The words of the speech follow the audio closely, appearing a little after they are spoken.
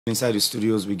Inside the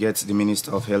studios, we get the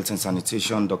Minister of Health and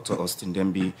Sanitation, Dr. Austin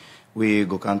Demby. We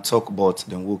go can talk about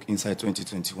the work inside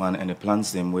 2021 and the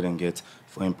plans them we then get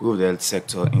for improved health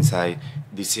sector inside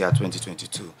this year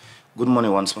 2022. Good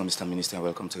morning once more, Mr. Minister, and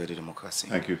welcome to Radio Democracy.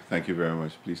 Thank you very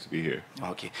much. Pleased to be here.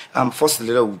 Okay. First,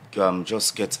 let us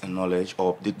just get a knowledge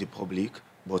or update the public,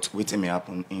 but what may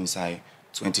happen inside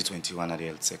 2021 at the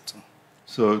health sector.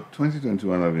 So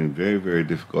 2021 has been very, very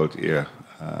difficult year,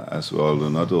 as well,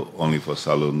 not only for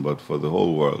Salone, but for the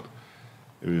whole world.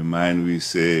 Every mind we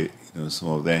say, some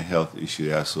of their health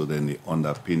issues are so then they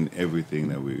underpin everything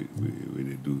that we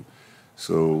do.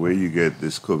 So when you get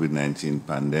this COVID-19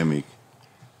 pandemic,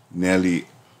 nearly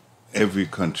every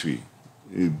country,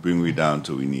 it bring we down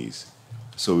to our knees.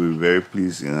 So we're very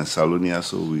pleased in Salonia,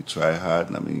 so we try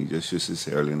hard. I mean, just used to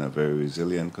say earlier, in a very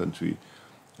resilient country.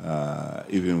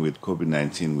 Even with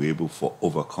COVID-19, we're able to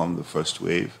overcome the first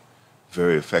wave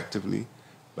very effectively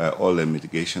by all the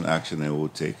mitigation action that we'll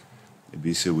take.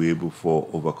 We're able to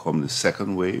overcome the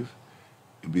second wave.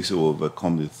 We'll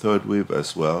overcome the third wave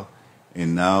as well.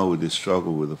 And now with the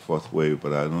struggle with the fourth wave,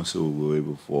 but I know so we're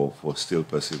able for still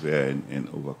persevere and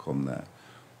overcome that.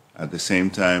 At the same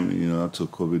time, to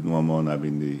COVID no more, I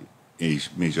mean, the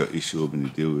major issue we've been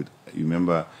to deal with. You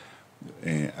remember,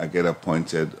 I get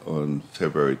appointed on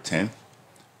February 10th.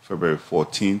 February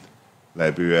 14th,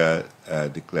 Liberia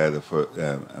declared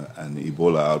an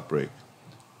Ebola outbreak.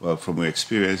 Well, from our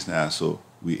experience now, so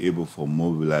we're able to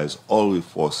mobilize all the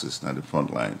forces now the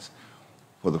front lines.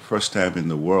 For the first time in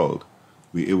the world,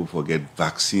 we're able to get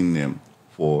vaccine them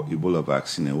for Ebola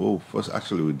vaccine. And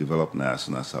we developed now as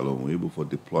a Salone. We're able to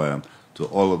deploy them to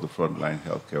all of the frontline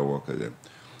healthcare workers.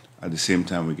 At the same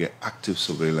time, we get active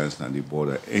surveillance at the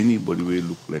border. Anybody who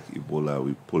look like Ebola,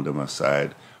 we pull them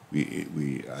aside,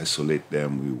 we isolate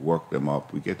them, we work them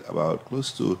up. We get about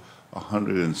close to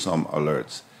 100 and some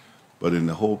alerts. But in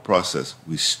the whole process,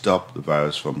 we stop the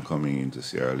virus from coming into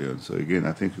Sierra Leone. So again,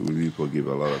 I think we need to give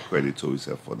a lot of credit to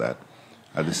ourselves for that.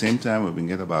 At the same time, we've been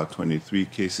getting about 23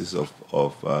 cases of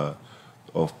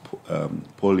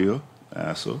polio,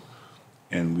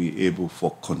 and we're able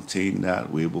to contain that.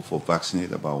 We're able to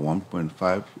vaccinate about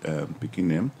 1.5 picking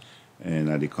them in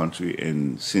the country.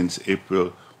 And since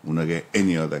April, we don't get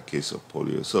any other case of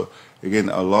polio. So again,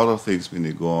 a lot of things been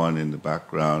to go on in the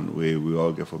background where we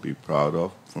all get to be proud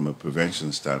of from a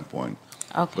prevention standpoint.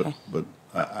 Okay. But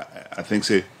I think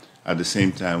at the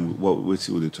same time, what we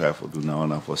try to do now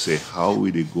and for say how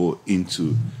will they go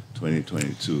into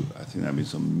 2022. I think there's been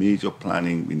some major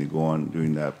planning been to go on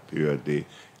during that period there.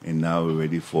 And now we're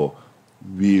ready for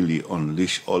really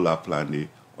unleash all our planning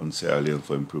on Sierra Leone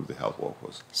for improve the health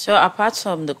workforce. So apart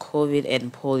from the COVID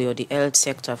and polio, the health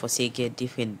sector for say get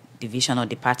different division or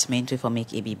department for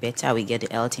make it be better. We get the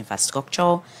health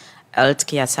infrastructure,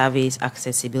 healthcare service,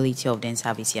 accessibility of the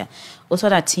service here. Also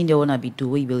that thing they wanna be do,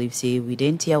 we believe say we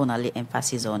didn't here wanna lay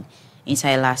emphasis on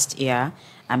inside last year.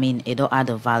 I mean it don't add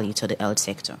a value to the health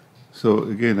sector. So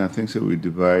again, I think we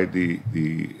divide the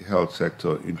health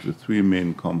sector into three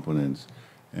main components.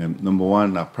 Number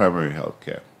one, primary health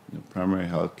care. Primary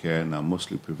health care now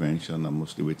mostly prevention and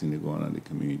mostly waiting to go on in the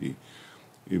community.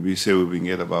 If we say we can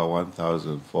get about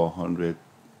 1,400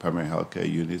 primary health care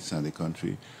units in the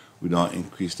country, we don't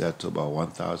increase that to about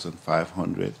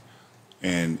 1,500.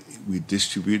 And we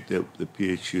distribute the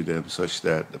PHU them such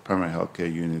that the primary health care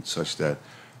units such that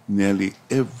nearly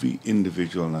every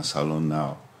individual in a Salone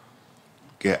now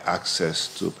get access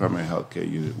to a primary health care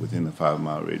unit within a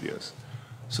 5-mile radius.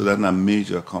 So that's a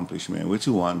major accomplishment. What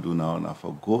you want to do now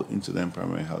for go into them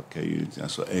primary health care units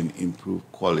and improve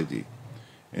quality.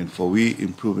 And for we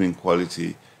improving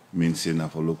quality means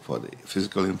enough to look for the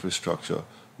physical infrastructure,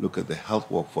 look at the health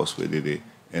workforce where they did,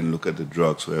 and look at the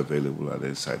drugs who are available at the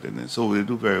inside. And so they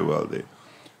do very well there.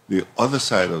 The other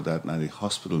side of that now, the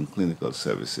hospital and clinical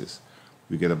services.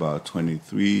 We get about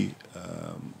 23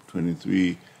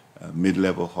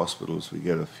 mid-level hospitals. We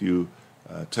get a few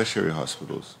tertiary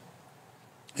hospitals.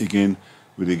 Again,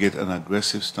 we get an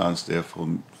aggressive stance there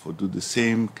for do the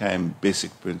same kind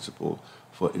basic principle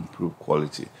for improved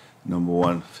quality. Number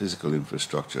one, physical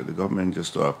infrastructure. The government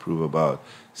just approved about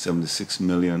 $76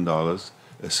 million,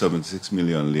 76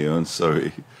 million leones,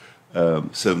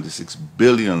 76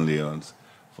 billion leones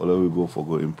for that we go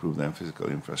improve them physical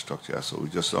infrastructure. So we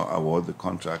just award the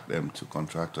contract them to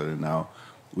contractor, and now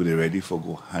we're ready for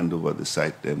go hand over the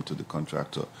site them to the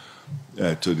contractor,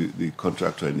 to the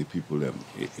contractor and the people them.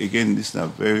 Again, this is a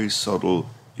very subtle,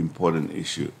 important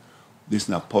issue. This is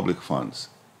not public funds.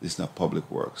 This is not public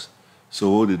works. So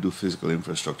what they do physical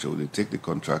infrastructure, they take the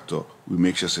contractor, we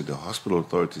make sure that the hospital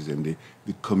authorities and the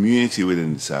community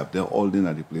within the SAP, they're all in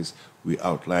at the place, we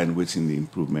outline what's in the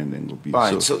improvement and will be.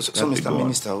 Right, so Mr.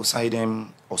 Minister, outside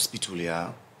them hospital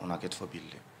here, on a get for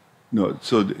building? No,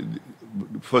 so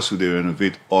first they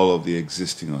renovate all of the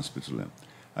existing hospitals.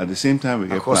 At the same time, we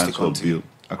get plans for build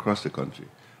across the country.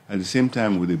 At the same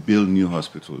time, we build new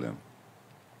hospitals.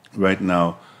 Right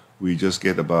now, we just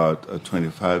get about a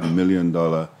 $25 million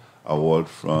award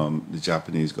from the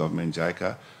Japanese government,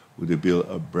 JICA, where they build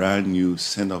a brand new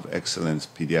Center of Excellence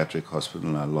Pediatric Hospital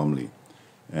in Lumley.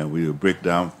 And we will break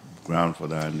down ground for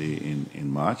that in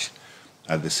March.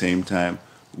 At the same time,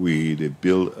 they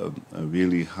build a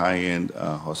really high-end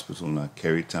hospital in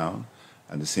Kerrytown.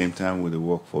 At the same time, we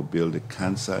work for build a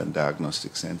cancer and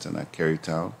diagnostic center in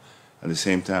Kerrytown. At the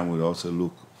same time, we also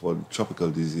look for the tropical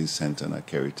disease center in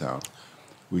Kerrytown.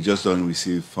 We just don't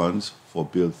receive funds for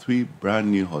build 3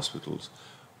 brand new hospitals,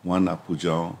 one at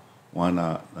Pujon, one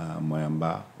at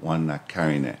Moyamba, one at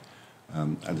Karine.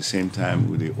 At the same time,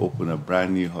 we open a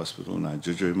brand new hospital in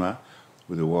Jujurima.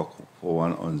 We work for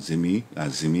one on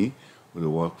Zimi, we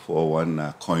work for one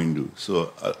Koindu.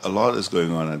 So a lot is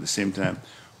going on. At the same time,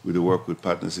 we work with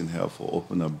Partners in Health for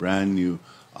open a brand new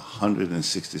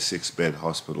 166-bed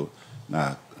hospital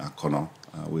in Kono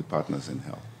with Partners in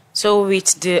Health. So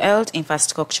with the health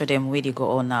infrastructure them where they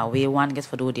go on now, we one get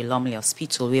for the Lumley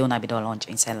Hospital, we wanna be the launch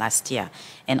inside last year.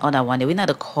 And other one, we know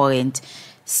the current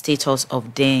status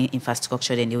of the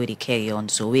infrastructure then they already carry on.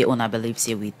 So we wanna believe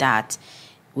say with that,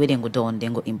 we then go down,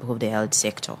 then go improve the health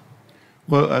sector.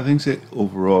 Well, I think say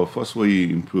overall, first of all, you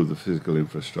improve the physical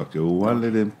infrastructure. We want to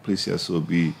let them places so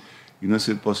be,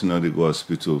 say person they go to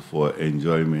hospital for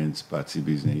enjoyment, party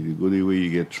business. You go there where you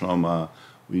get trauma,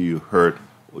 where you hurt,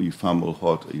 or your family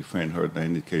hurt, or your friend hurt,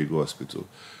 and they carry you go to hospital.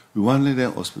 We want to let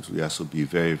them hospital also be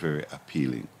very, very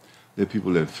appealing. Let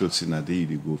people that feel in a day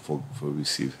they go for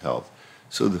receive health.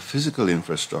 So the physical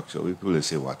infrastructure, people that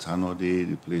say Watano Day,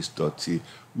 the place dirty,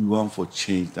 we want to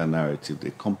change the narrative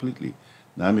there completely.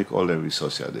 Now make all the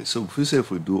resources out there. So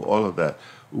if we do all of that,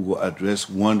 we will address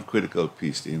one critical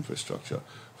piece, the infrastructure.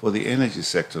 For the energy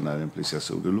sector now in places,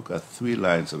 so we look at 3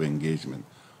 lines of engagement.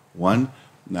 One,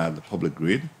 now the public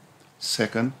grid.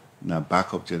 Second, now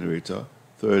backup generator.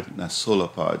 Third, now solar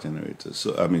power generator.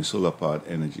 Solar powered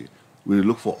energy. We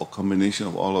look for a combination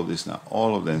of all of this now,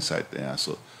 all of the inside there.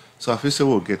 So first of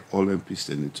all, we'll get all them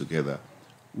pieces together.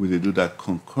 We do that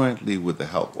concurrently with the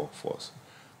health workforce.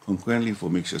 Concurrently for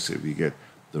make sure we get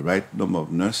the right number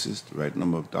of nurses, the right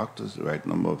number of doctors, the right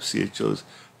number of CHOs,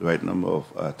 the right number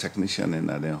of technicians in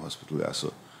that hospital.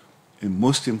 So, and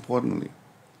most importantly,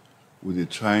 we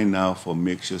try now for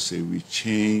make sure we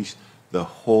change the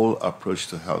whole approach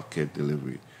to healthcare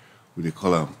delivery. We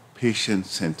call them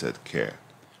patient-centered care,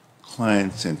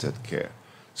 client-centered care,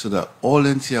 so that all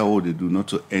NTIO they do not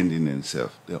to end in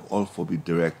themselves. They're all for be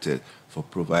directed for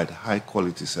provide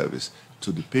high-quality service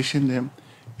to the patient them.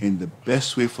 And the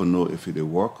best way for know if they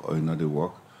work or not they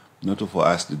work, not to for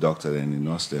ask the doctor and the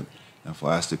nurse them, and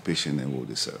for ask the patient and what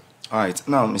they serve. All right.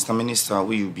 Now, Mr. Minister,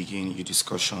 we will begin your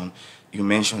discussion. You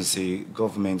mentioned, say,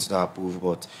 government that approve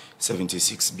about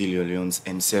 76 billion loans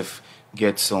and self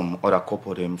get some other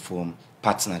couple them from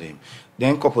partner them.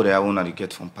 Then couple they only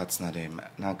get from partner them.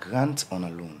 Now grant on a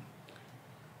loan.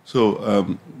 So,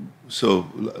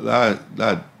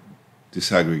 that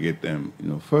disaggregate them.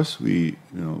 First we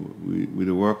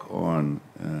work on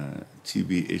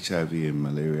TB, HIV, and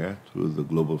malaria through the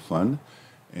Global Fund,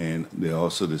 and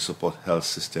they support health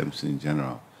systems in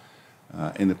general.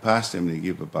 In the past, they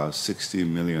give about $60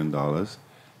 million,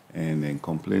 and then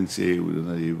complain say we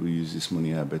don't able to use this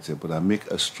money better. But I make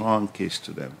a strong case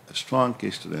to them,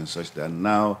 such that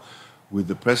now, with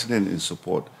the president in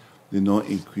support, they now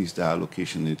increase the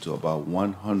allocation to about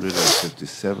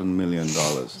 $157 million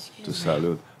to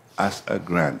Salud as a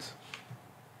grant.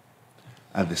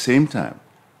 At the same time,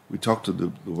 we talked to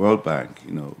the World Bank,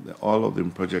 all of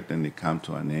them projects and they come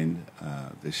to an end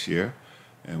this year.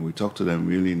 And we talked to them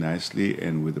really nicely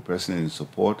and with the president in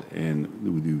support and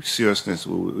with the seriousness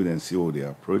we then see how they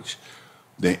approach,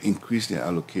 they increased their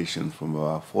allocation from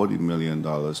about $40 million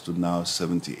to now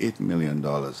 $78 million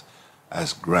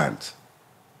as grant.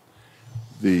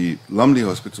 The Lumley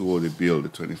Hospital will build the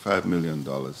 $25 million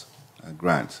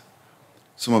grant.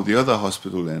 Some of the other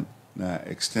hospitals then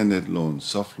extended loans,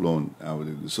 soft loan.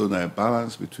 So now a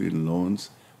balance between loans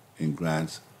and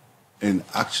grants and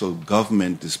actual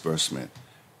government disbursement.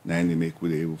 Now they make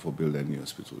we able to build a new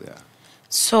hospital there.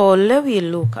 So let we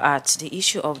look at the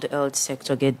issue of the health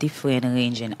sector get different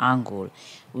range and angle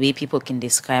where people can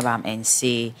describe them and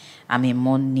say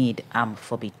more need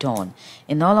for be done.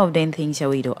 And all of them things that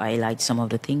we do highlight some of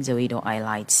the things that we don't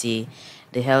highlight say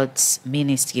the health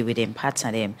ministry with them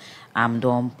partner them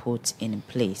don't put in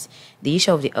place. The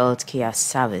issue of the healthcare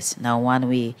service now one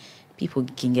way people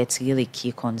can get really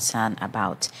key concern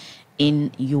about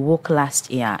in your work last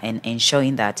year and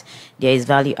ensuring that there is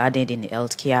value added in the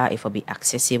healthcare, it will be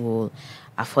accessible,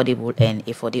 affordable, and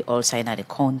if for the all side of the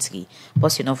country.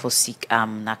 But for sick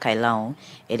na kailaon,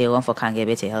 they want for can get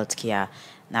better healthcare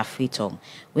na free tongue.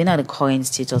 We know the current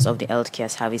status of the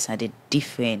healthcare service and the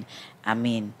different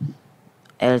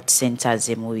health centers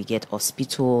them where we get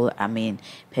hospital,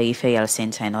 peripheral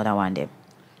center and other one them.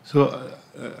 So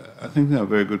I think that's a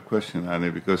very good question, Annie,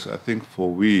 because I think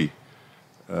we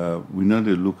know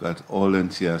they look at all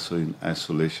NCSO in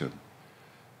isolation.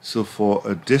 So for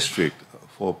a district,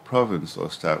 for a province,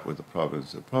 or start with the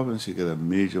province you get a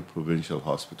major provincial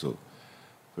hospital.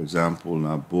 For example,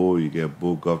 now Bo, you get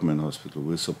Bo Government Hospital.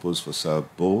 We're supposed for South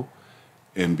Bo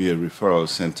and be a referral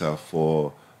center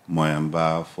for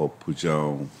Moyamba, for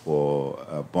Pujang, for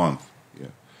Banff. Yeah.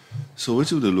 So what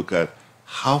should they look at?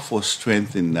 How for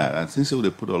strengthening that? I think so they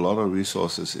put a lot of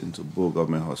resources into Bo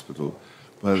Government Hospital.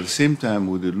 But at the same time,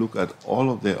 we would look at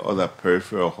all of the other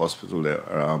peripheral hospitals there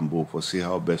around Bo for see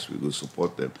how best we could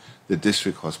support them. The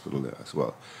district hospital there as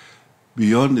well.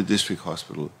 Beyond the district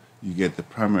hospital, you get the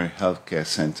primary health care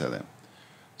center there.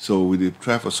 So we did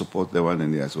try to support the one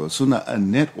in there as well. So now a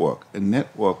network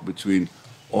between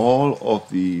all of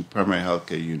the primary health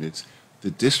care units, the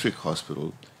district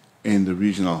hospital, and the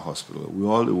regional hospital.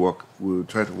 We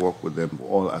try to work with them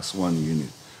all as one unit.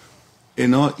 It's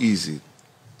not easy.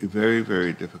 Very,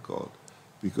 very difficult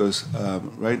because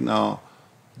right now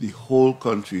the whole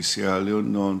country, Sierra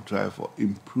Leone, try to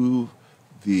improve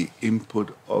the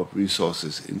input of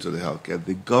resources into the healthcare.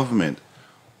 The government,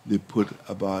 they put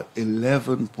about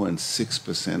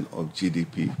 11.6% of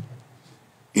GDP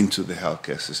into the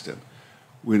healthcare system.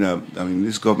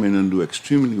 This government don't do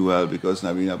extremely well because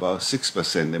about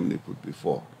 6% them they put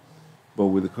before. But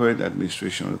with the current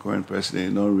administration, the current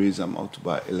president, they don't raise them up to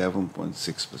about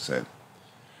 11.6%.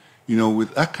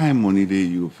 With that kind of money there,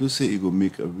 you feel say it will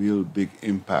make a real big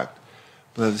impact.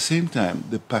 But at the same time,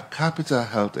 the per capita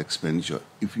health expenditure,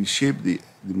 if you shape the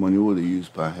money what they use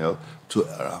per health to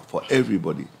for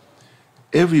everybody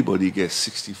gets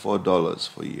 $64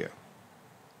 for a year.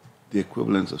 The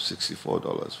equivalent of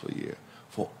 $64 for a year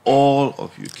for all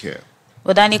of your care.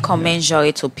 But then you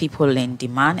commensurate to people in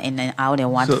demand and then how they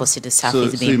want to see the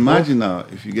service being. So imagine now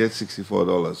if you get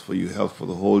 $64 for your health for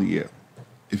the whole year.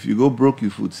 If you go broke,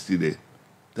 your food still there.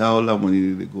 That all that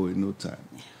money they go in no time.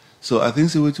 So I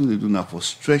think what they do now for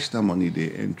stretch that money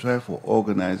there and try for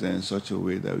organize it in such a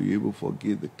way that we're able to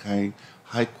give the kind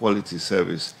high quality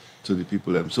service to the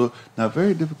people. So now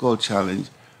very difficult challenge,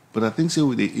 but I think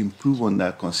they improve on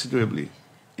that considerably.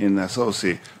 And as I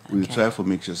say, we try to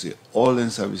make sure all in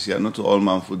service here, not to all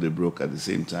man food they broke at the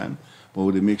same time, but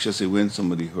we make sure when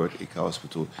somebody hurt at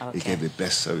hospital, they get the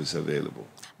best service available.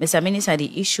 Mr. Minister,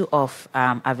 the issue of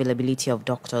availability of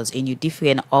doctors and you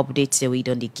different updates that we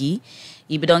don't give.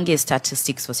 If you don't get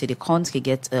statistics for say the country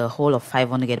get a whole of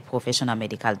 500 professional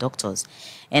medical doctors.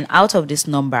 And out of this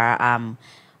number,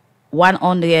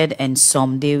 100 and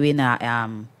some they win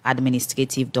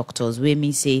administrative doctors. We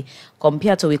may say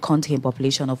compared to a country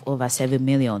population of over 7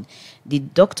 million, the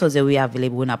doctors that we have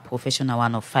available in a professional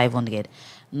one of 500.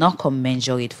 Not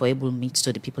commensurate for able to meet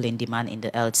to the people in demand in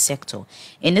the health sector.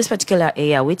 In this particular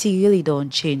area, what really don't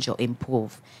change or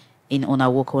improve in on our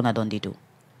work on don't they do?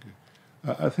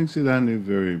 I think that is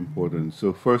very important.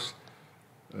 So first,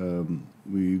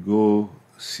 we go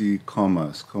see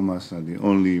Commerce. Commerce is the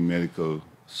only medical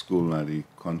school in the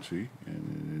country,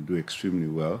 and they do extremely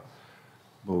well.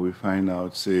 But we find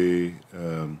out,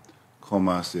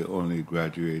 Commerce, they only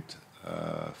graduate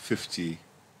 50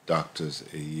 doctors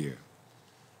a year.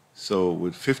 So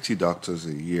with 50 doctors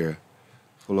a year,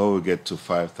 for we get to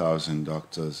 5,000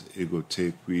 doctors, it will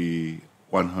take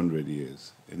 100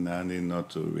 years, and that is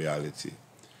not a reality.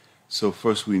 So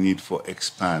first we need to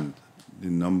expand the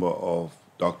number of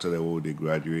doctors that will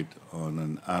graduate on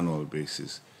an annual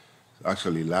basis.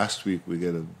 Actually, last week we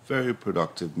get a very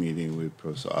productive meeting with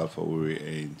Professor Alpha Uri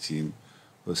and team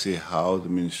to see how the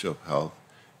Ministry of Health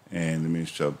and the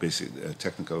Ministry of Basic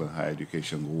Technical and Higher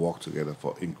Education will work together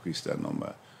for increase that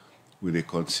number. Will they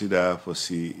consider for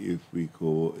see if we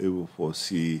go able to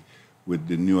see with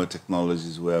the newer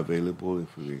technologies we're available,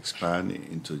 if we expand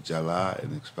into Jala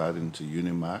and expand into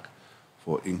Unimac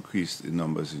for increase in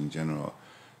numbers in general.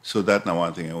 So that's now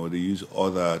one thing. And they use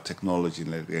other technology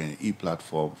like an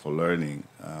e-platform for learning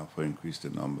for increase the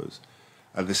numbers.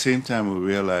 At the same time, we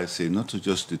realize, say, not to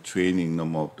just the training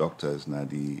number of doctors, now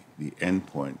the end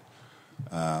point.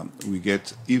 We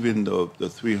get, even though the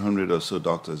 300 or so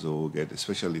doctors that we'll get,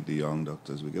 especially the young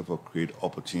doctors, we get for create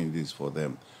opportunities for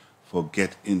them for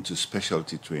get into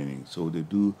specialty training. So they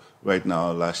do, right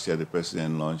now, last year, the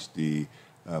president launched the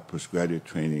postgraduate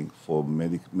training for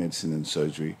medicine and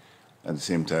surgery, at the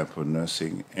same time for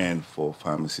nursing and for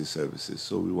pharmacy services.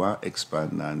 So we want to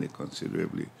expand that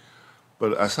considerably.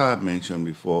 But as I mentioned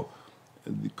before,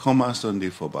 the Commerce done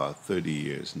there for about 30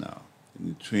 years now. And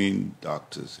we train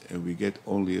doctors, and we get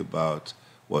only about,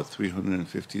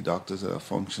 350 doctors that are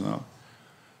functional.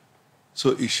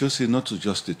 So it shows you not to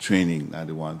just the training, not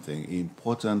the one thing. It's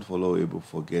important for law able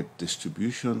to get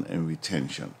distribution and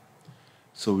retention.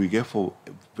 So we get for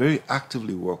very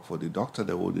actively work for the doctor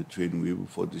that will train, we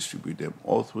will distribute them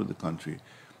all through the country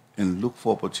and look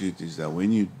for opportunities that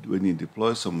when you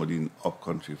deploy somebody in up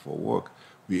country for work,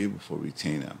 we're able to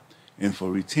retain them. And for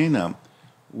retain them,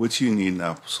 what you need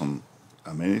now, some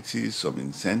amenities, some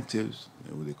incentives,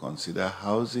 they consider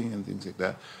housing and things like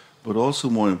that, but also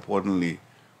more importantly,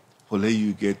 for let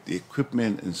you get the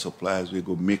equipment and supplies we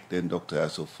go make them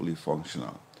doctors so fully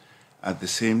functional. At the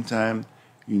same time,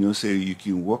 say you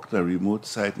can work the remote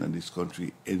site in this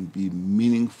country and be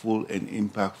meaningful and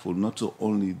impactful, not so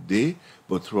only there,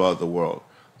 but throughout the world,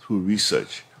 through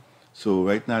research. So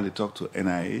right now they talk to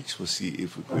NIH to see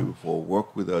if we could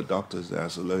work with our doctors there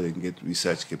so that they can get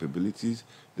research capabilities,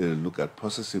 they look at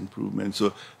process improvement.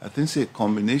 So I think it's a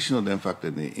combination of the fact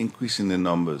that they're increasing the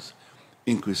numbers,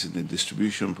 increasing the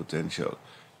distribution potential,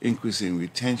 increasing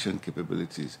retention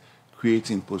capabilities,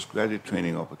 creating postgraduate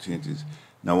training opportunities.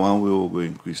 Now, one way we'll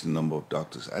increase the number of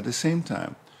doctors. At the same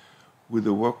time, with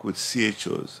the work with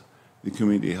CHOs, the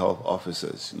community health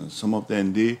officers, some of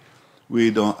them, we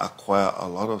don't acquire a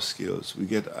lot of skills. We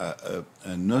get a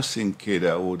nursing cadre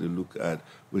who they look at,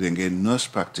 we then get nurse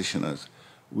practitioners.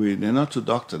 They're not to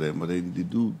doctor them, but they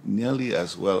do nearly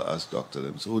as well as doctor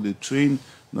them. So they train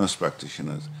nurse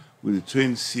practitioners, we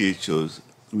train CHOs,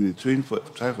 we train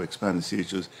try to expand the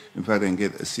CHOs. In fact, and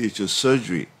get a CHO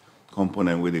surgery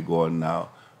component where they go on now,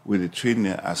 where they train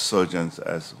as surgeons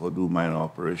as for do minor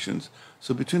operations.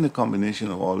 So between the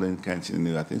combination of all them kinds of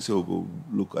things, I think so we'll go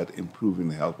look at improving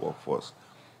the health workforce.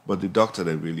 But the doctors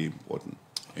are really important.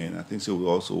 And I think so we'll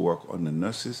also work on the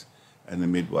nurses and the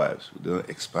midwives. We don't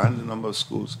expand the number of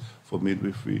schools for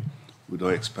midwifery. We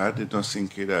don't expand the nursing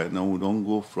cadre. Now we don't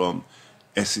go from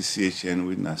SCCHN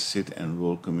with our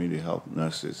state-enrolled community health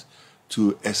nurses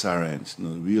to SRNs,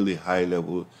 really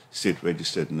high-level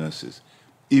state-registered nurses.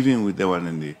 Even with the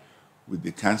one with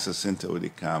the cancer center where they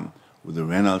come, with the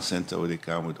renal center where they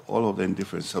come, with all of them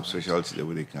different subspecialties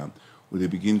where they come, where they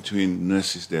begin to train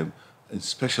nurses them, and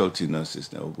specialty nurses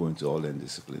that will go into all them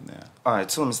discipline there. All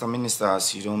right, so Mr. Minister,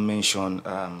 as you don't mention,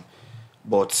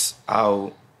 but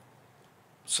how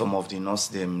some of the nurses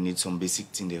them need some basic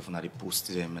things there when they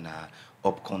post them and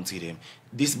up country them.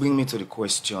 This brings me to the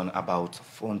question about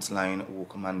frontline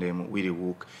workmen them where they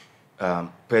work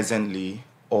presently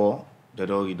or they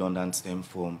don't redundant them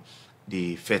from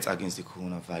the fight against the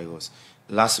coronavirus.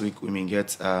 Last week we may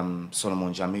get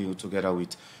Solomon Jamiu together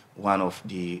with one of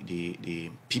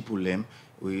the people them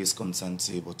who is concerned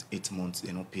say about 8 months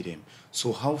they don't pay them.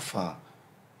 So how far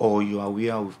or you are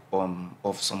aware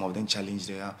of some of them challenge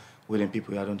there where them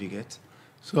people here don't they get?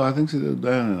 So I think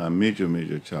they're a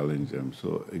major challenge them.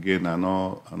 So again, I'm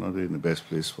not in the best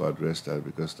place to address that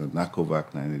because the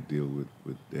NACOVAC now deal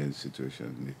with their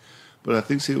situation. But I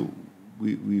think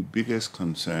we biggest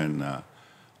concern now,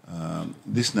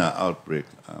 this now outbreak,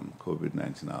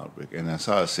 COVID-19 outbreak, and as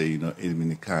I say, it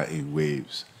in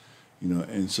waves,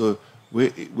 and so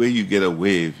where you get a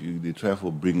wave, they try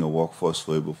to bring a workforce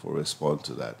for able to respond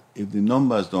to that. If the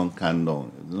numbers don't come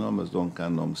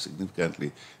down,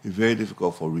 significantly, it's very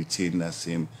difficult for retain that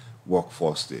same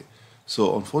workforce there.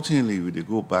 So unfortunately, they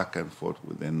go back and forth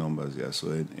with their numbers here. So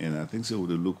and I think so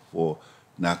we look for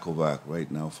NACOVAC right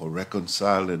now for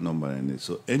reconcile the number in it.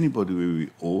 So anybody where we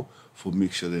owe for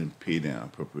make sure they pay them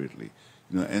appropriately.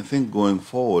 And I think going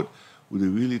forward, we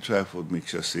really try to make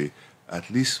sure say at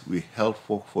least we help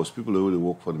workforce, people who really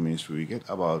work for the ministry, we get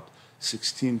about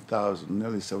 16,000,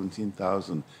 nearly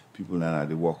 17,000 people now at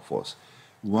the workforce.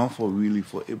 We want for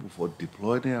able for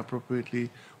deploy them appropriately,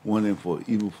 want them for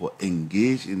able for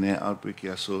engage in their outbreak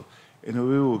here. So in a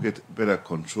way we'll get better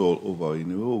control over,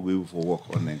 in a way we'll be able to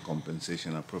work on their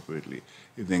compensation appropriately.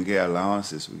 If they get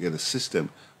allowances, we get a system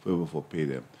for able to pay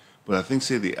them. But I think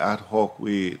say the ad hoc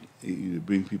way you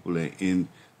bring people in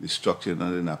the structure,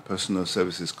 not in a personal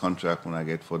services contract when I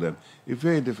get for them. It's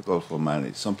very difficult for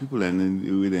manage. Some people and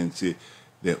then we then say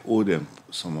they owe them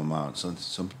some amount.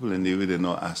 Some people and they will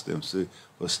not ask them. So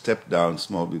for step down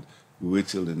small bit, we wait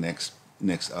till the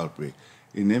next outbreak.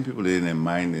 And then people in their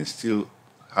mind they're still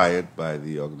hired by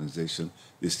the organization.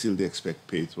 They expect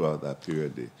pay throughout that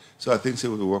period. So I think they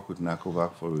will work with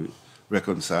NACOVAC for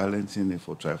reconciling and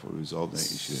for try to resolve the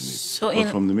issue.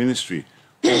 But from the ministry,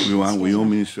 we want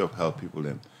Ministry of Health people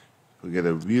then to get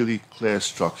a really clear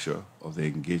structure of the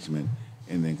engagement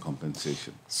and then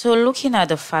compensation. So looking at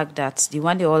the fact that the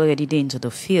one they already did into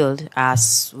the field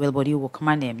as well body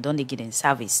workman them, don't they get in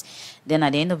service? Then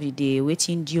at the end of the day,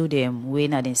 waiting due them,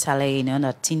 when at the salary and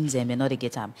other things them, and not they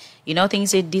get them. You know,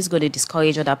 things say this going to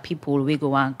discourage other people, we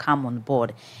go and come on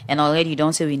board. And already you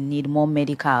don't say we need more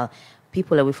medical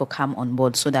people away for come on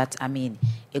board so that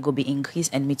it will be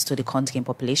increased and meets to the country and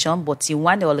population. But the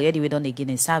one they already we don't get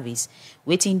in service,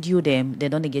 waiting due them, they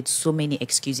don't get so many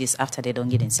excuses after they don't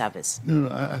get in service. No,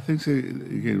 I think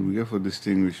again we have to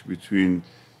distinguish between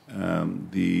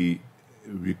the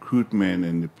recruitment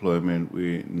and deployment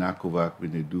where NACOVAC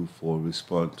when they do for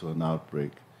respond to an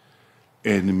outbreak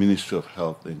and the Ministry of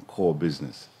Health and core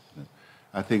business.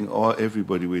 I think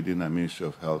everybody within the Ministry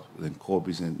of Health and core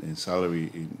business and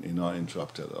salary is not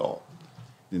interrupted at all.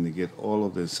 Then they get all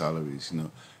of their salaries.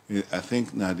 I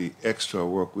think now the extra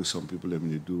work with some people that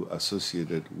they do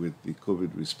associated with the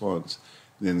COVID response,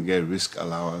 then get risk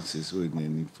allowances when they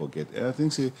need to get. And I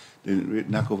think then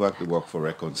NACOVAC the work for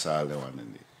reconcile the one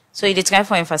in there. So it is trying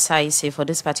to emphasize, say, for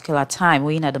this particular time,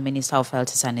 we in the Minister of Health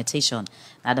and Sanitation,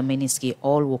 now the ministry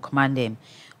all workman them,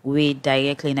 we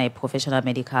directly in a professional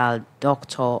medical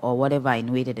doctor or whatever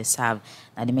in way that they serve,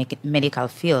 that the medical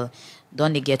field,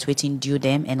 don't they get waiting due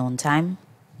them and on time?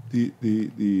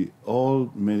 The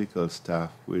all medical staff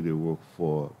where they work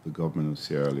for the government of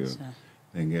Sierra Leone,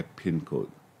 they get PIN code.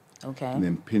 Okay. And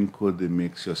then PIN code they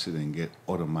make sure so they get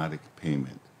automatic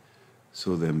payment.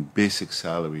 So then basic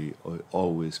salary are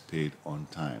always paid on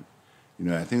time.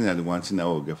 I think that the one thing I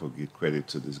will give credit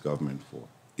to this government for,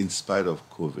 in spite of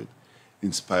COVID,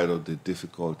 in spite of the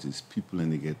difficulties, people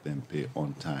and they get them paid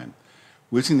on time.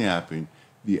 What's going to happen?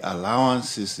 The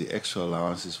allowances, the extra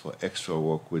allowances for extra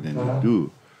work when they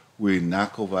do, we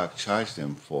NACOVAC charge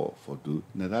them for do.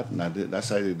 Now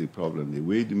that's either the problem. The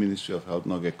way the Ministry of Health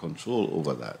not get control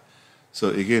over that. So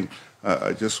again,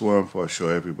 I just want to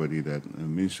assure everybody that the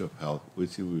Ministry of Health,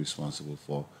 which we're responsible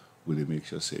for, will they make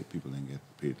sure say people can get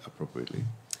paid appropriately.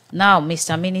 Now,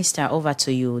 Mr. Minister, over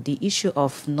to you. The issue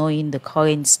of knowing the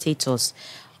current status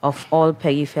of all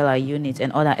peripheral units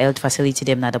and other health facilities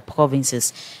them in the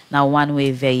provinces now one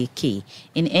way very key.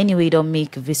 In any way, don't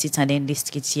make visit and then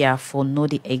districts here for know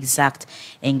the exact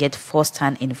and get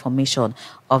first-hand information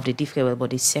of the different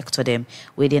body sector them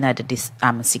within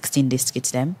the 16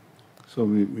 districts them. So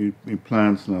we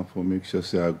plans now for make sure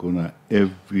say I go to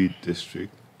every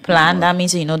district. Plan, that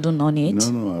means you don't do none it?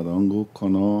 No, I don't go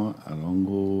Kono, I don't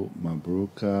go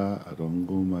Mabroka, I don't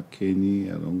go Makeni,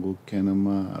 I don't go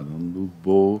Kenema, I don't do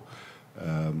Bo.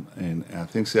 And I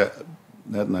think that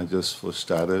not just for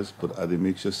starters, but I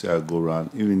make sure say I go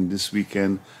around. Even this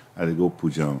weekend, I go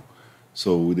Pujang.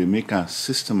 So they make it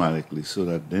systematically so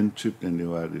that then trip then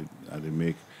they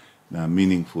make a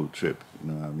meaningful trip.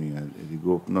 They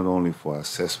go not only for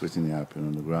assess what's happening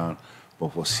on the ground,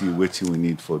 but for see what we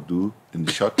need for do in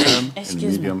the short term, in the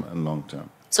medium and long term.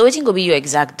 So what will be your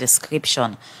exact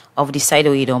description of the side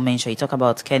where you don't mention? You talk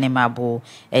about Kenemabo,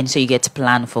 and so you get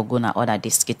plan for going to other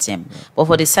districts. Yeah. But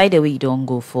for the side where you don't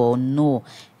go for know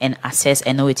and assess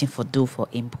and know waiting for do for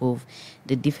improve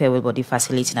the different body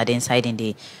facility and the inside in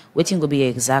the waiting will be your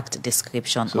exact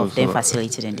description of the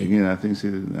facility in the. Again, I think it's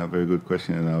a very good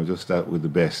question, and I'll just start with the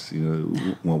best.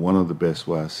 One of the best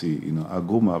what I see. I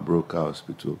go my broker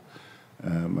hospital.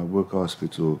 My work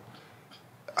hospital,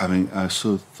 I was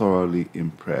so thoroughly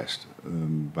impressed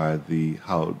by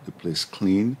how the place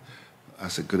clean.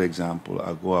 As a good example,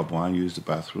 I go up and use the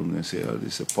bathroom and say,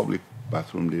 this is a public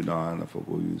bathroom they don't have to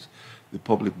go use. The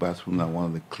public bathroom are one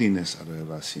of the cleanest I've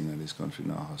ever seen in this country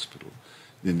in our hospital.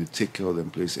 Then they take care of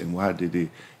them place, and why did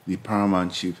the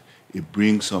paramount chief, it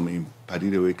brings some in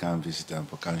Padida we can visit them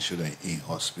for can show them in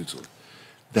hospital.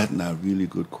 That's not really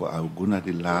good. I go to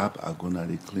the lab, I go to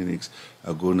the clinics,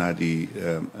 I go to the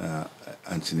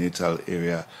antenatal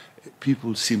area.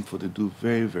 People seem to do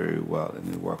very, very well and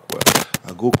they work well.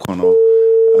 I go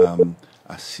Kono,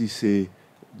 I see say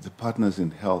the partners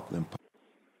in health.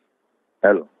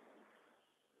 Hello.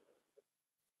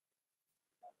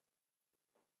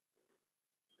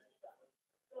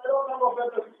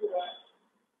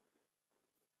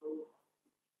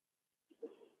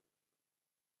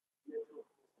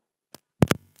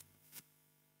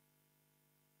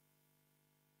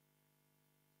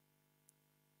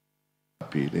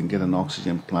 therapy, then get an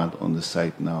oxygen plant on the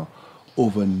site now.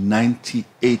 Over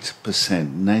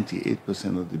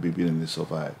 98% of the baby then they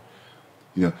survive.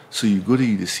 So you go there,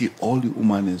 you see all the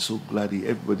women and so glad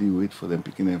everybody wait for them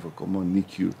picking them for come on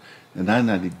NICU. And that's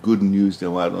not the good news that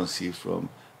I don't see from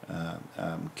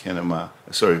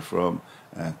from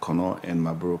Kono and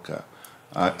Mabroka.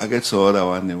 I get so other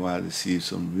one then where I see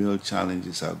some real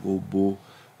challenges. I go bo,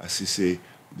 as you say,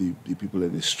 the people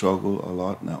that they struggle a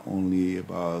lot, not only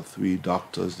about 3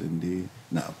 doctors in the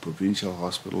provincial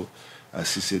hospital,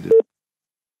 as you say,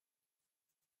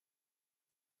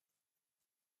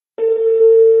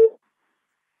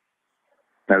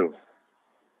 Hello.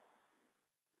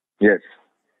 Yes.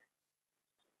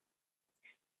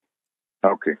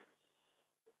 Okay.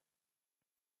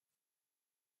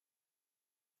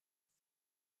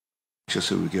 just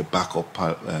so we get backup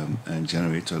and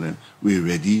generator. Then we're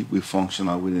ready, we're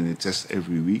functional, we're in a test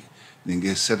every week. Then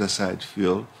get set aside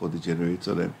fuel for the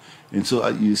generator. Then, and so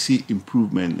you see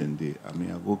improvement in there. I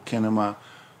mean, I go Kenema,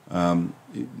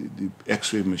 the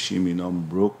X-ray machine,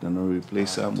 broke, then I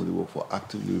replace them. We work for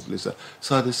actively replace them.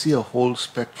 So I see a whole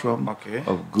spectrum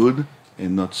of good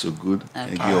and not so good,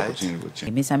 and give opportunity for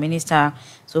change. Mr. Minister,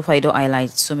 so far you don't highlight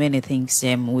so many things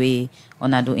we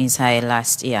wanna do inside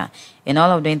last year. And all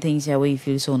of them things that we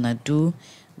feel so wanna do,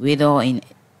 whether in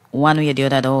one way or the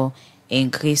other, or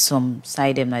increase some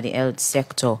side them at the health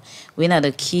sector. We know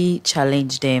the key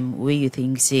challenge them where you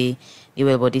think say the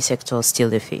well body sector still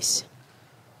the face.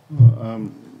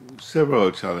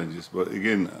 Several challenges, but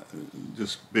again,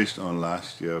 just based on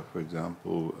last year, for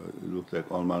example, it looked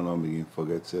like all man not begin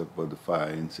forget about the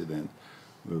fire incident.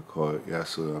 We call it,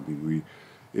 so I mean,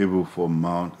 we able to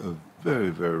mount a very,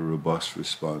 very robust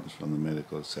response from the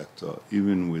medical sector,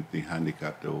 even with the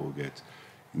handicap that we'll get.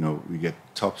 We get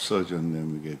top surgeon,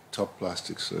 then we get top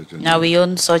plastic surgeon. Now we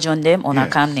own surgeon them on a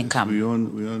cam income. We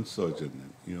own surgeon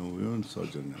them. We own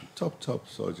surgeon them. Top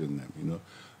surgeon them.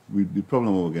 The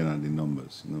problem we get are the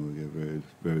numbers. We get very,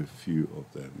 very few of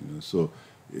them. So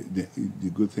the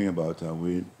good thing about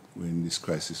when this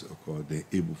crisis occurred, they're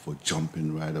able for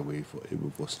jumping right away, able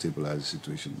for stabilize the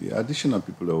situation. The additional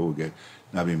people that will get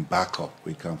now being backup,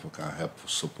 we can help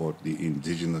support the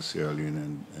indigenous Sierra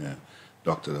Leone and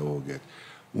doctor that will get.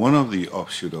 One of the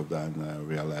offshoot of that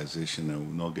realization that we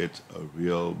not get a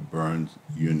real burn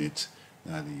unit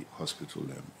at the hospital.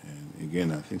 And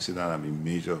again, I think that will be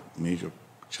major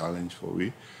challenge for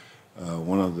we.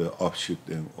 One of the offshoot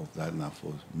of that now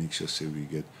for make sure we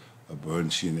get a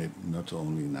burns unit not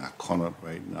only in our corner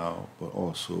right now, but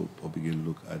also begin to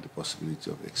look at the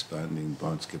possibility of expanding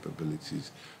burns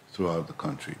capabilities throughout the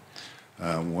country.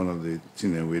 One of the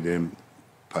things that we then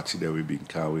party that we've been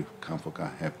can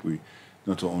help we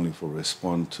not only for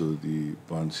respond to the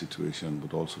burn situation,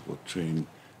 but also for train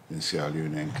in Sierra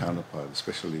Leone and counterpart,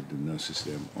 especially the nurses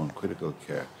them on critical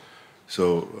care.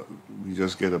 So we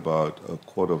just get about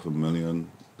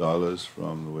 $250,000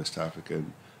 from the West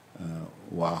African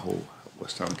WAHO,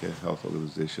 West African Health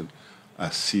Organization,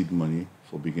 as seed money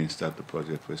for beginning to start the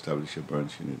project for establish a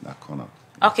burns unit in Nakona.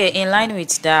 Okay, in line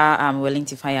with the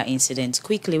Wellington fire incident,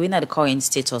 quickly, we know the current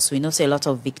status. We know say a lot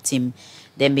of victims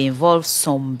then be involved,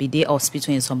 some be there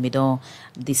hospital and some be don't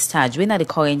discharge. We know the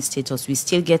current status. We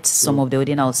still get some of the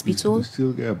within hospital. We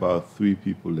still get about 3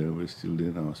 people there. We're still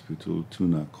in the hospital, 2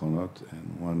 na Connaught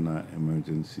and 1 na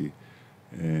emergency.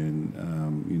 And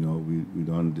we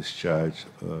don't discharge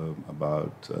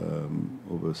about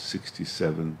over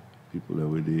 67 people that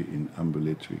were there in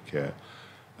ambulatory care.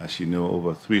 As you know,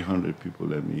 over 300 people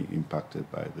have been impacted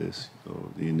by this.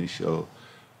 So the initial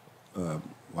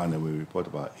one that we report,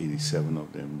 about 87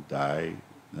 of them die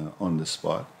on the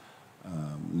spot.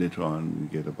 Later on, we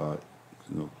get about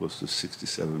close to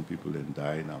 67 people that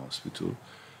die in our hospital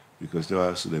because there are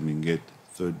also them get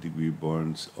third-degree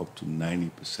burns up to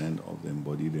 90% of them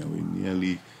body. Then we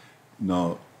nearly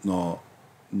not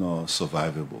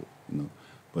survivable,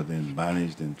 But then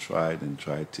managed and tried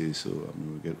to. So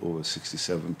we get over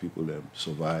 67 people that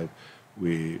survive.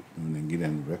 We then give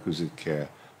them requisite care.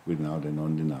 We now then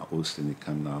on our host and they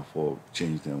can now for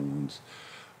change their wounds.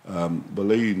 But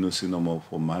let you know, see no more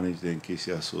for manage them in case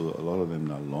so a lot of them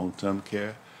are long-term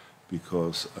care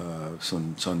because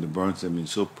some of the burns have been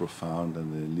so profound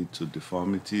and they lead to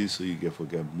deformities. So you get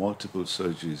multiple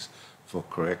surgeries for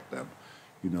correct them.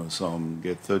 Some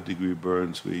get third-degree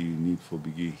burns where you need for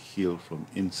begin heal from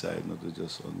inside, not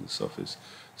just on the surface.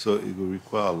 So it will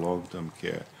require long-term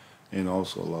care and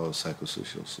also a lot of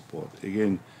psychosocial support.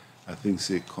 Again, I think,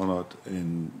 say, Connaught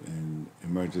in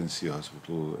emergency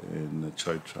hospital, in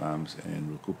Choi Trams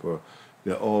and Recupera,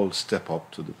 they all step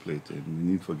up to the plate, and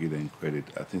we need for give them credit.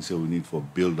 I think so. We need for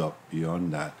build up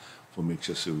beyond that for make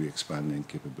sure so we expand in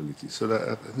capability. So that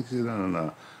I think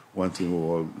that's one thing we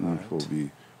all need for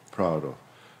be proud of.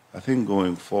 I think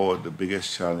going forward, the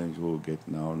biggest challenge we'll get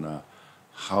now,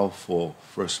 how for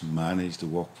first manage the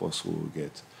workforce we will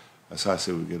get. As I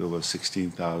said, we get over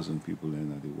 16,000 people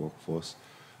in the workforce.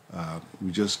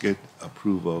 We just get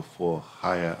approval for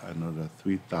hire another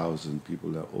 3,000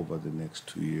 people over the next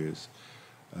 2 years.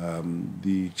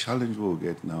 The challenge we'll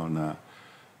get now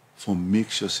for make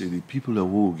sure say the people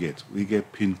that we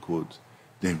get PIN codes,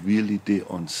 they really they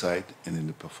on site and then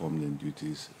they perform their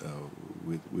duties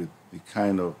with the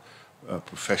kind of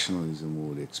professionalism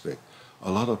we would expect.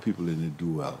 A lot of people in they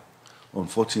do well.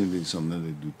 Unfortunately, some of them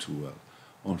they do too well.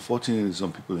 Unfortunately,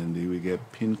 some people in there we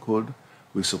get PIN code.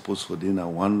 We're supposed for then at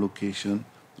one location,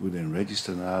 we then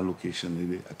register in our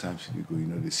location. At times you go,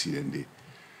 they see them there.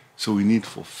 So we need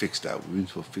to fix that. We need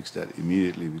to fix that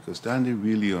immediately because then they're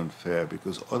really unfair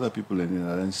because other people in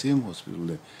the same hospital,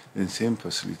 in the same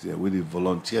facility, where they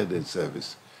volunteer their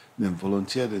service. Then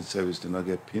volunteer their service, they not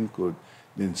get PIN code.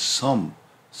 Then some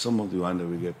of the ones that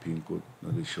we get PIN code,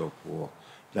 not they show up for work.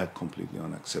 That's completely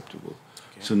unacceptable.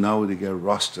 Okay. So now they get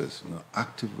rosters,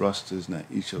 active rosters in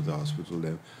each of the hospital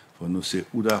them for no say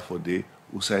UDA for day,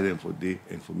 USAID them for day,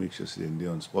 and for make sure they're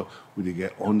on spot. We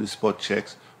get on the spot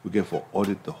checks. We get for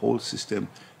audit the whole system.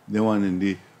 Then one in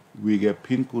the we get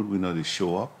PIN code, we know they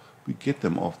show up. We get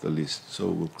them off the list. So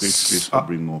we'll create space to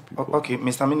bring more people. Okay,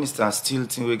 Mr. Minister, still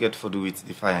thing we get for do with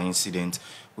the fire incident.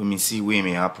 We may see where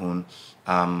may happen.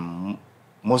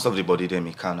 Most of the body there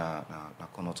may can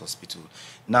Connaught Hospital.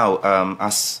 Now,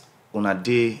 as on a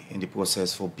day in the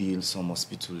process for build some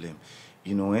hospital them,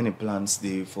 any plans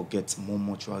they forget more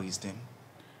mortuaries them?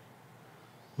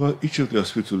 Well, each of the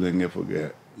hospitals then get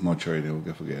forget mortuary, they will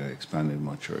get forget expanded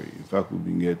mortuary. In fact, we've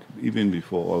been get even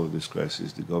before all of this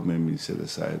crisis, the government may set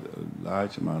aside a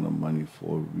large amount of money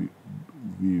for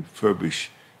refurbish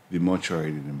the mortuary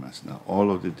in the mass now, all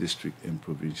of the district and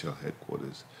provincial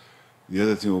headquarters. The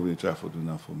other thing we're going to try to do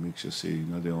now for make sure say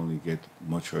they only get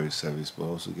mortuary service but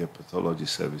also get pathology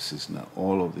services now,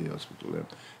 all of the hospital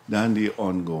then the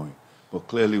ongoing. But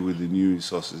clearly with the new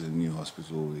resources and new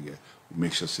hospital we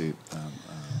make sure say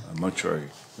a mortuary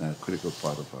a critical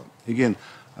part of it. Again,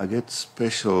 I get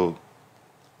special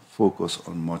focus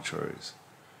on mortuaries,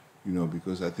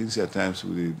 because I think at times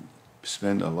we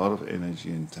spend a lot of energy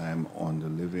and time on the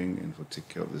living and for take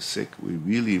care of the sick. We're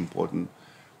really important.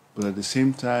 But at the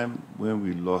same time, when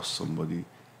we lost somebody,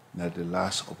 that the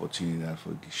last opportunity that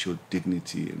for show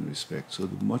dignity and respect. So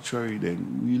the mortuary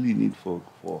then really need for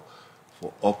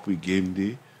up we game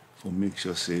day, for make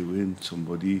sure say when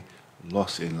somebody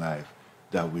lost in life,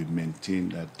 that we maintain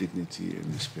that dignity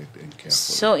and respect and care for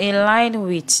So them. in line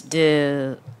with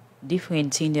the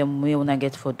different thing them we wanna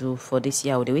get for this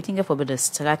year, we think for the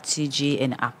strategy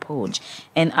and approach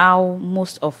and how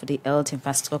most of the health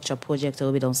infrastructure projects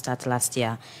will be done start last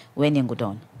year when you go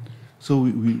down. So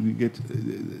we get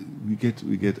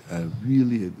a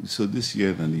really so this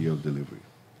year and the year of delivery.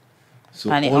 So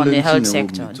and on the health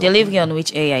sector, delivery on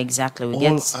which area exactly? We all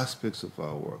get aspects of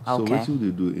our work. Okay. So what do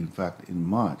they do? In fact, in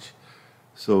March,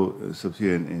 so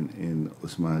here in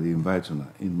Usman, they invite us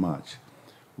in March,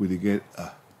 we get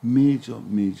a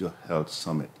major health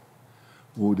summit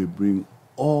where they bring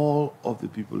all of the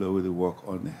people that will work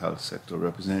on the health sector,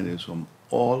 representatives from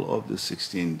all of the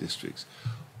 16 districts,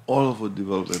 all of our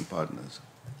development partners,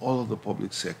 all of the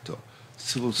public sector,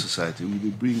 civil society. We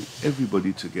will bring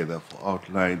everybody together for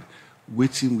outline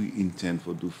what we intend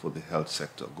to do for the health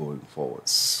sector going forward.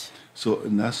 So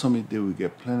in that summit day, we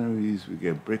get plenaries, we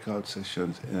get breakout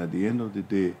sessions, and at the end of the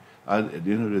day, at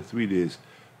the end of the 3 days,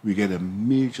 we get a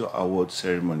major award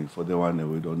ceremony for the one that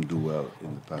we don't do well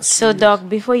in the past. So, Doc,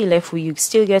 before you left, you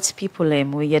still get people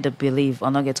we get the belief or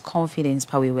not get confidence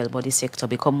probably well body sector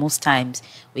because most times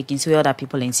we can see other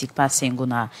people in sick person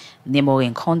gonna name or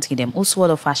encounter them. Also,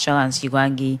 what of assurance you go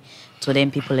and give to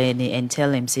them people and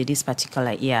tell them say this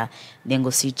particular year then go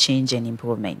see change and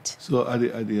improvement. So I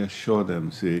assure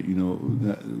them say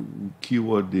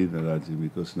keyword data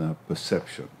because now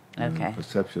perception. Okay.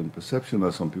 Perception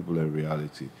of some people are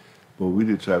reality. But we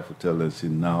did try to tell them, say,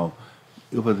 now,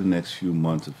 over the next few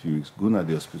months, a few weeks, go to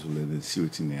the hospital and then see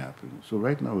what's happening. So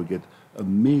right now we get a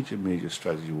major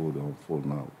strategy we're going for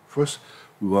now. First,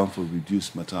 we want to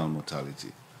reduce maternal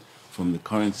mortality from the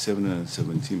current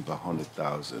 717 per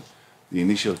 100,000. The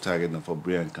initial target for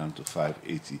Brian Khan to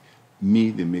 580.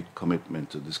 They make commitment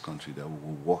to this country that we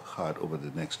will work hard over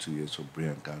the next 2 years for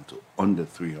Brian Khan to under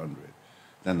 300.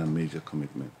 than a major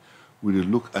commitment. We did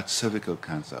look at cervical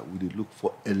cancer. We did look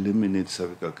for eliminate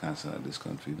cervical cancer in this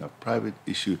country. Now, private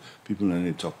issue, people don't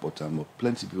need to talk about time, but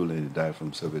plenty of people need to die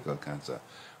from cervical cancer.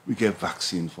 We get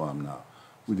vaccine for them now.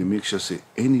 We did make sure, say,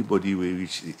 anybody will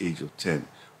reach the age of 10,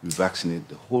 we vaccinate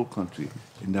the whole country.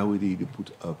 In that way, they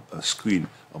put a screen,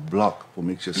 a block, for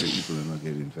make sure, say, people are not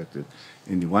getting infected.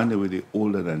 In the one that where they're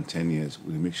older than 10 years,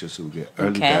 we make sure, so we get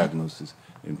early diagnosis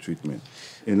and treatment.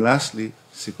 And lastly,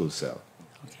 sickle cell.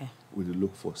 Okay. We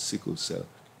look for sickle cell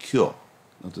cure,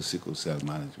 not the sickle cell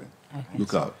management. Okay.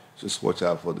 Look out. Just watch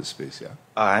out for the space, yeah?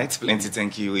 All right. Plenty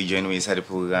thank you. We join me inside the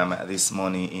program this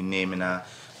morning in naming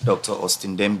Dr.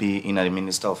 Austin Demby, the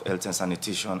Minister of Health and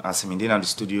Sanitation. As him in the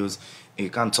studios, he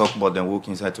can't talk about the work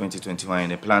inside 2021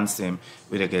 and the plans them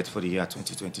we they get for the year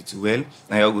 2022. Well,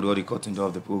 now you're good already cutting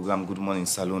of the program. Good morning,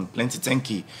 Salon. Plenty thank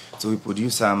you to the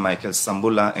producer Michael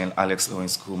Sambola and Alex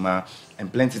Lawrence Kuma.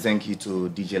 And plenty thank you to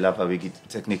DJ Lava, we get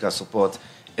technical support,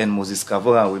 and Moses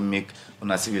Cavora, we make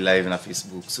on us live on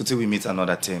Facebook. So till we meet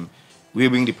another time, we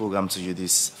bring the program to you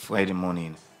this Friday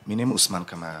morning. My name is Usman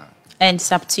Kamara. And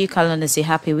Sapti Kalon is a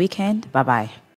happy weekend. Bye-bye.